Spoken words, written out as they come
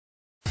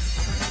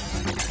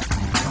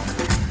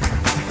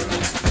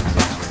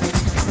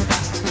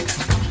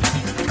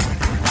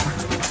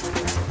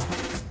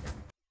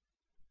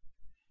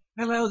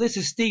Hello, this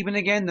is Stephen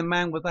again, the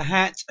man with the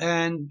hat,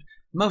 and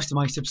most of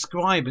my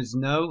subscribers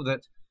know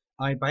that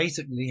I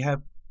basically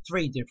have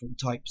three different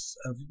types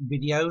of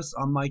videos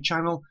on my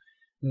channel.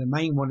 The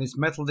main one is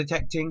metal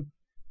detecting,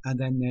 and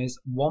then there's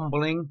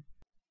wombling,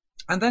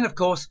 and then of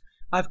course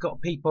I've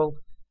got people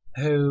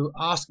who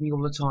ask me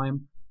all the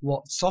time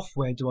what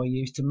software do I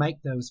use to make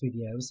those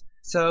videos.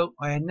 So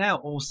I now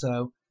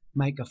also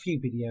make a few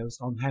videos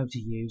on how to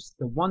use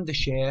the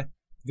Wondershare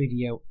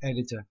Video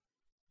Editor.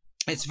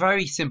 It's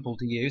very simple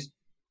to use.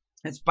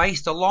 It's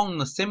based along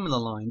the similar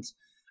lines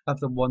of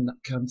the one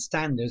that comes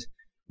standard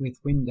with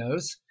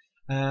Windows,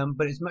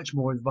 but it's much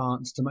more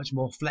advanced and much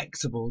more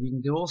flexible. You can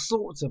do all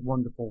sorts of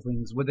wonderful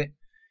things with it,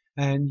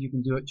 and you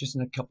can do it just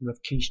in a couple of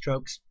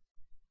keystrokes.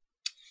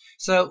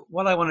 So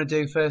what I want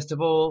to do first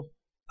of all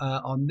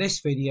on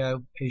this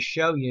video is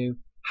show you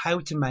how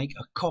to make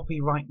a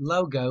copyright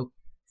logo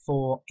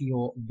for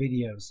your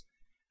videos.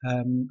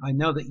 I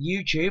know that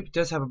YouTube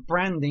does have a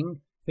branding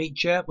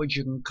feature which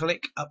you can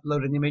click,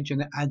 upload an image,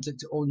 and it adds it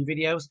to all your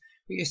videos,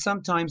 but you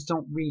sometimes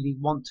don't really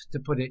want to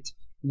put it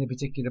in a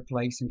particular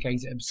place in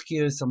case it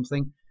obscures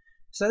something.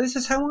 So this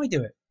is how I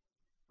do it.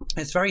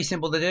 It's very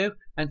simple to do,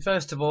 and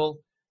first of all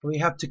we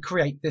have to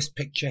create this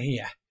picture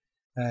here,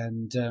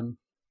 and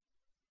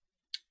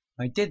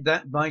I did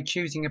that by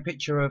choosing a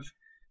picture of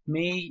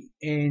me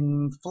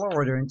in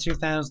Florida in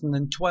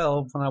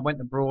 2012 when I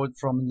went abroad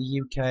from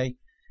the UK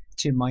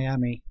to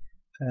Miami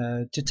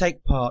to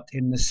take part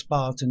in the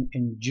Spartan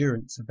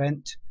endurance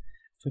event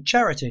for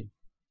charity.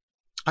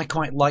 I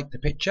quite like the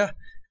picture.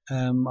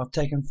 I've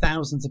taken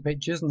thousands of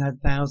pictures and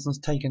had thousands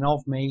taken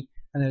of me,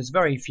 and there's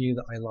very few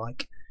that I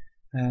like,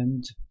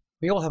 and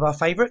we all have our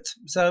favourite.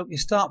 So you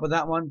start with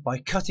that one by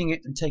cutting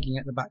it and taking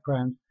it the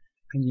background,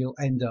 and you'll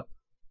end up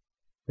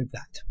with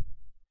that.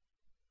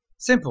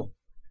 Simple.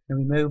 Then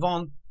we move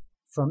on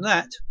from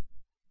that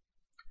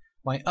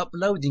by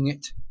uploading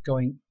it,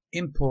 going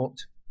import,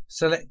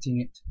 selecting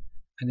it,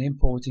 and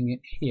importing it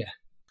here.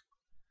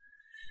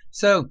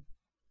 So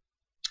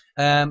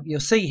you'll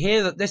see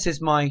here that this is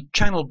my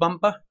channel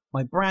bumper,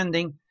 my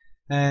branding,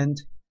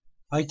 and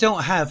I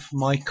don't have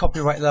my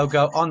copyright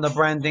logo on the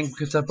branding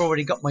because I've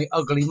already got my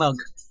ugly mug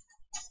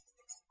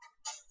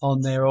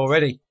on there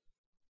already.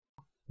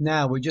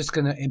 Now we're just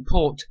going to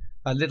import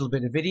a little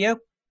bit of video,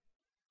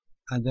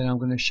 and then I'm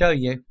going to show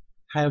you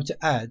how to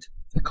add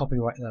the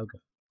copyright logo.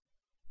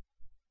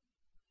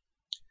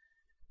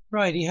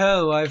 Righty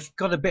ho, I've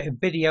got a bit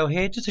of video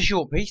here, just a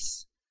short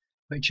piece,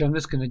 which I'm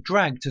just going to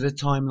drag to the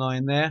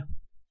timeline there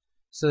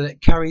so that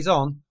it carries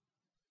on.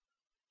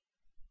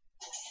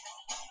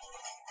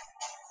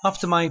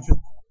 After my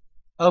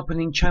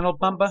opening channel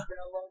bumper,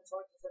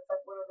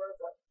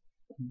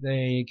 there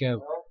you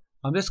go.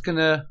 I'm just going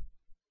to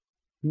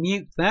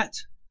mute that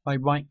by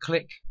right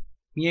click,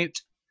 mute,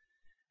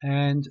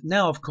 and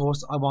now of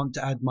course I want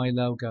to add my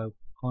logo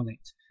on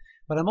it.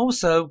 But I'm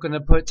also going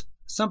to put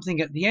something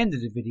at the end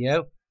of the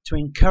video to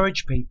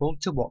encourage people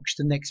to watch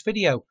the next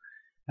video,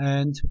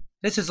 and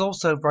this is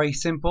also very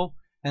simple,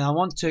 and I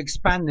want to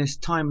expand this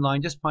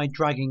timeline just by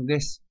dragging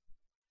this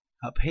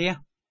up here.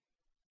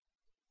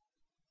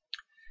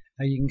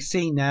 You can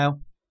see now,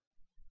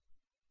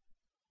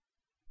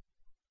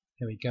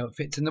 there we go, it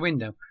fits in the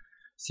window.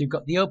 So you've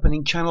got the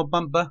opening channel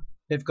bumper,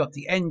 you've got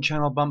the end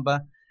channel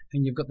bumper,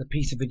 and you've got the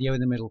piece of video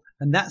in the middle,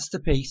 and that's the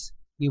piece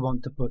you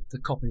want to put the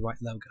copyright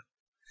logo.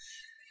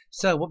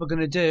 So what we're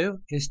going to do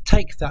is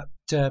take that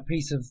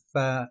piece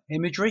of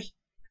imagery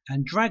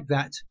and drag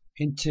that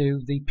into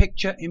the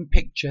picture in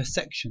picture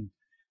section,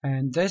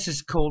 and this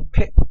is called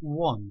pip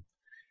 1,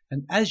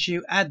 and as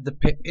you add the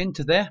pip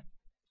into there,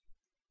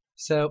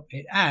 so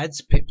it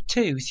adds pip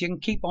 2, so you can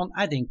keep on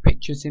adding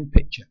pictures in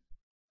picture.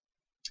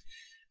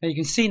 Now you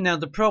can see now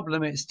the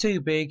problem, it's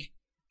too big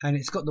and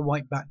it's got the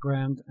white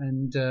background,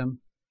 and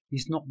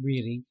it's not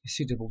really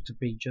suitable to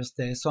be just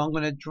there, so I'm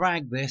going to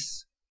drag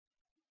this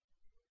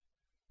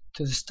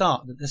to the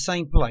start at the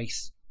same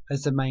place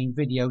as the main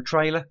video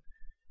trailer,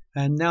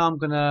 and now I'm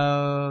going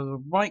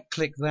to right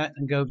click that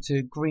and go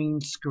to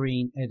green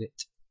screen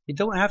edit. You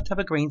don't have to have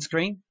a green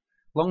screen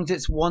as long as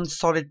it's one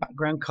solid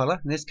background color,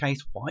 in this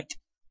case white,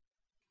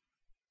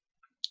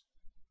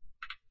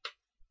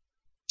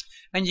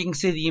 and you can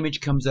see the image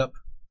comes up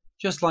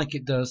just like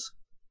it does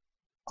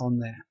on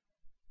there.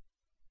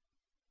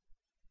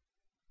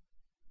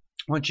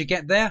 Once you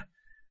get there,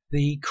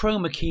 the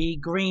Chromakey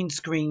green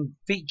screen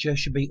feature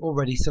should be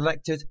already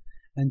selected,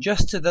 and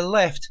just to the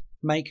left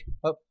make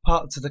up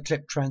parts of the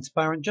clip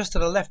transparent. Just to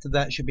the left of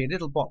that should be a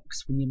little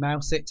box when you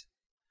mouse it,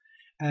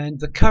 and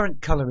the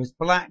current color is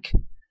black,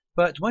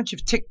 but once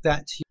you've ticked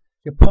that,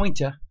 your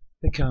pointer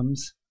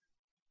becomes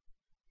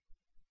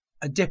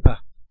a dipper,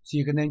 so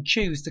you can then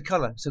choose the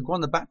color. So go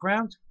on the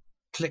background,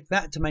 click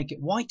that to make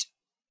it white,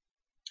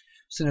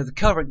 so now the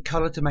current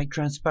color to make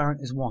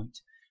transparent is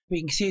white, but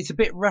you can see it's a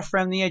bit rough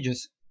around the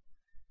edges.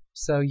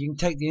 So you can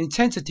take the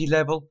intensity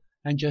level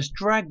and just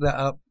drag that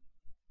up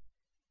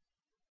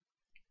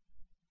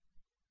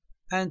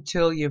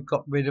until you've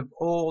got rid of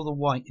all the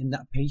white in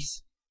that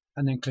piece,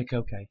 and then click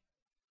OK.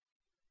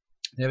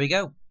 There we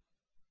go.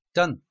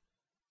 Done.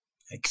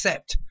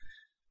 except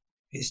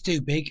it's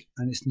too big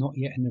and it's not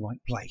yet in the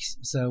right place.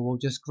 So we'll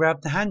just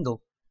grab the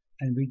handle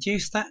and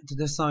reduce that to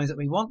the size that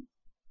we want,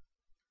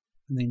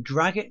 and then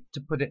drag it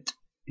to put it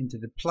into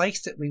the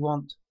place that we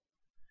want.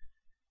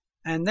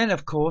 And then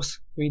of course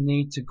we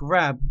need to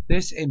grab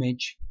this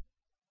image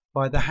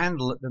by the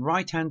handle at the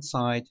right hand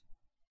side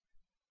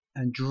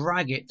and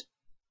drag it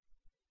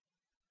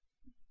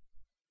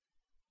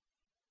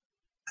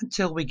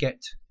until we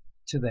get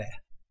to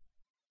there,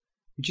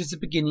 which is the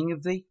beginning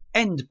of the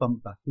end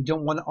bumper. We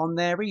don't want it on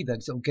there either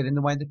because it'll get in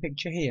the way of the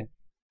picture here.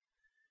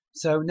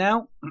 So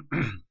now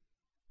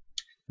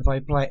if I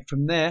play it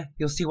from there,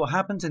 you'll see what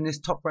happens in this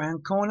top right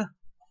hand corner.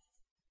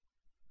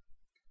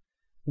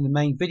 When the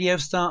main video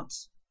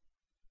starts,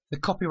 the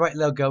copyright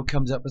logo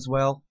comes up as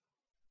well,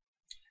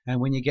 and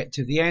when you get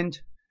to the end,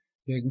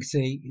 you can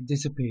see it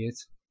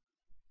disappears.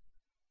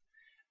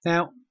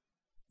 Now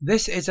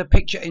this is a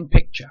picture in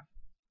picture.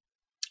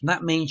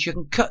 That means you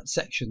can cut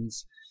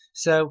sections.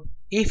 So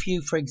if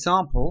you, for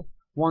example,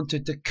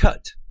 wanted to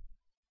cut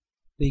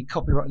the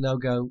copyright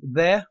logo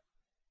there,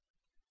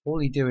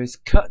 all you do is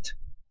cut,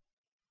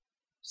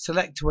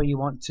 select where you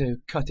want to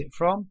cut it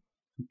from,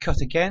 and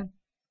cut again,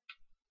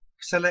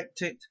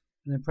 select it,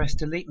 and then press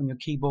delete on your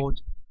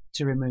keyboard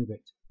to remove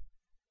it.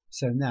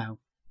 So now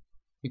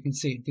you can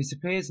see it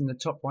disappears in the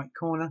top right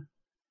corner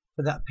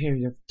for that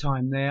period of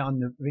time there on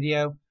the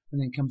video,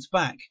 and then comes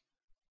back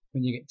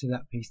when you get to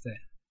that piece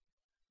there.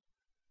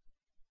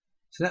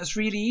 So that's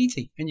really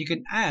easy, and you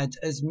can add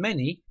as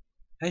many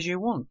as you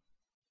want.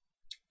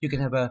 You can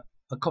have a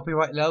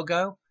copyright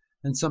logo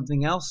and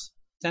something else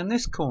down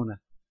this corner.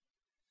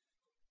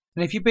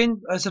 And if you've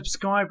been a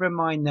subscriber of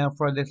mine now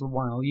for a little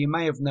while, you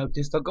may have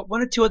noticed I've got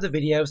 1 or 2 other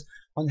videos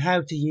on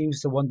how to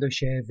use the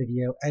Wondershare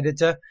Video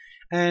Editor,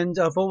 and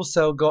I've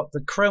also got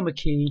the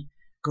Chromakey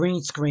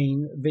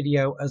Greenscreen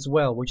video as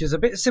well, which is a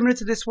bit similar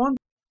to this one,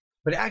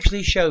 but it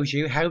actually shows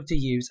you how to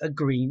use a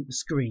green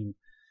screen.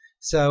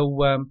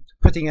 So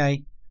putting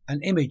an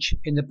image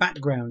in the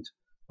background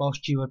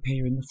whilst you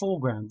appear in the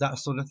foreground, that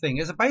sort of thing.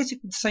 It's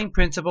basically the same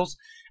principles,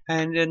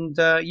 and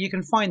you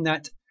can find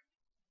that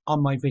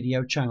on my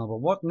video channel.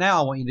 But what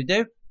now I want you to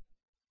do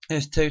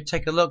is to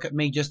take a look at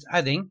me just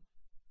adding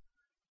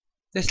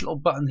this little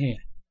button here.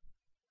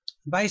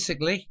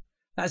 Basically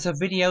that's a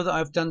video that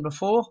I've done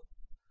before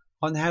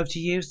on how to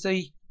use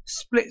the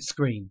split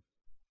screen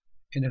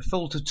in a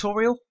full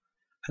tutorial,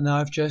 and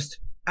I've just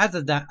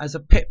added that as a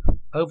pip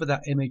over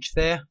that image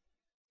there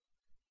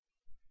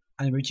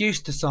and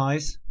reduced the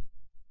size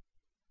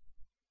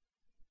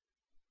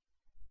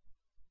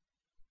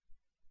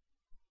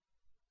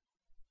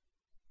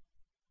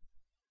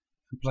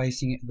and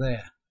placing it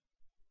there.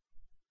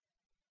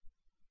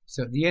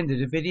 So at the end of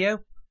the video,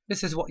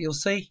 this is what you'll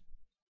see,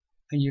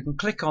 and you can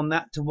click on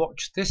that to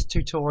watch this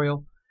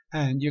tutorial,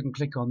 and you can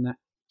click on that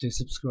to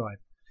subscribe.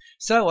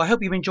 So I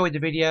hope you've enjoyed the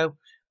video.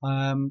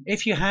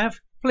 If you have,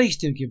 please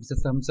do give us a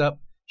thumbs up,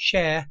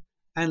 share,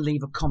 and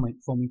leave a comment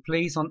for me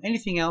please on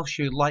anything else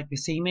you'd like to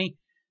see me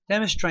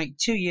demonstrate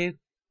to you,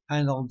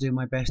 and I'll do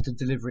my best to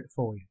deliver it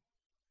for you.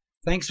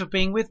 Thanks for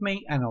being with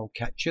me, and I'll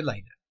catch you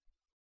later.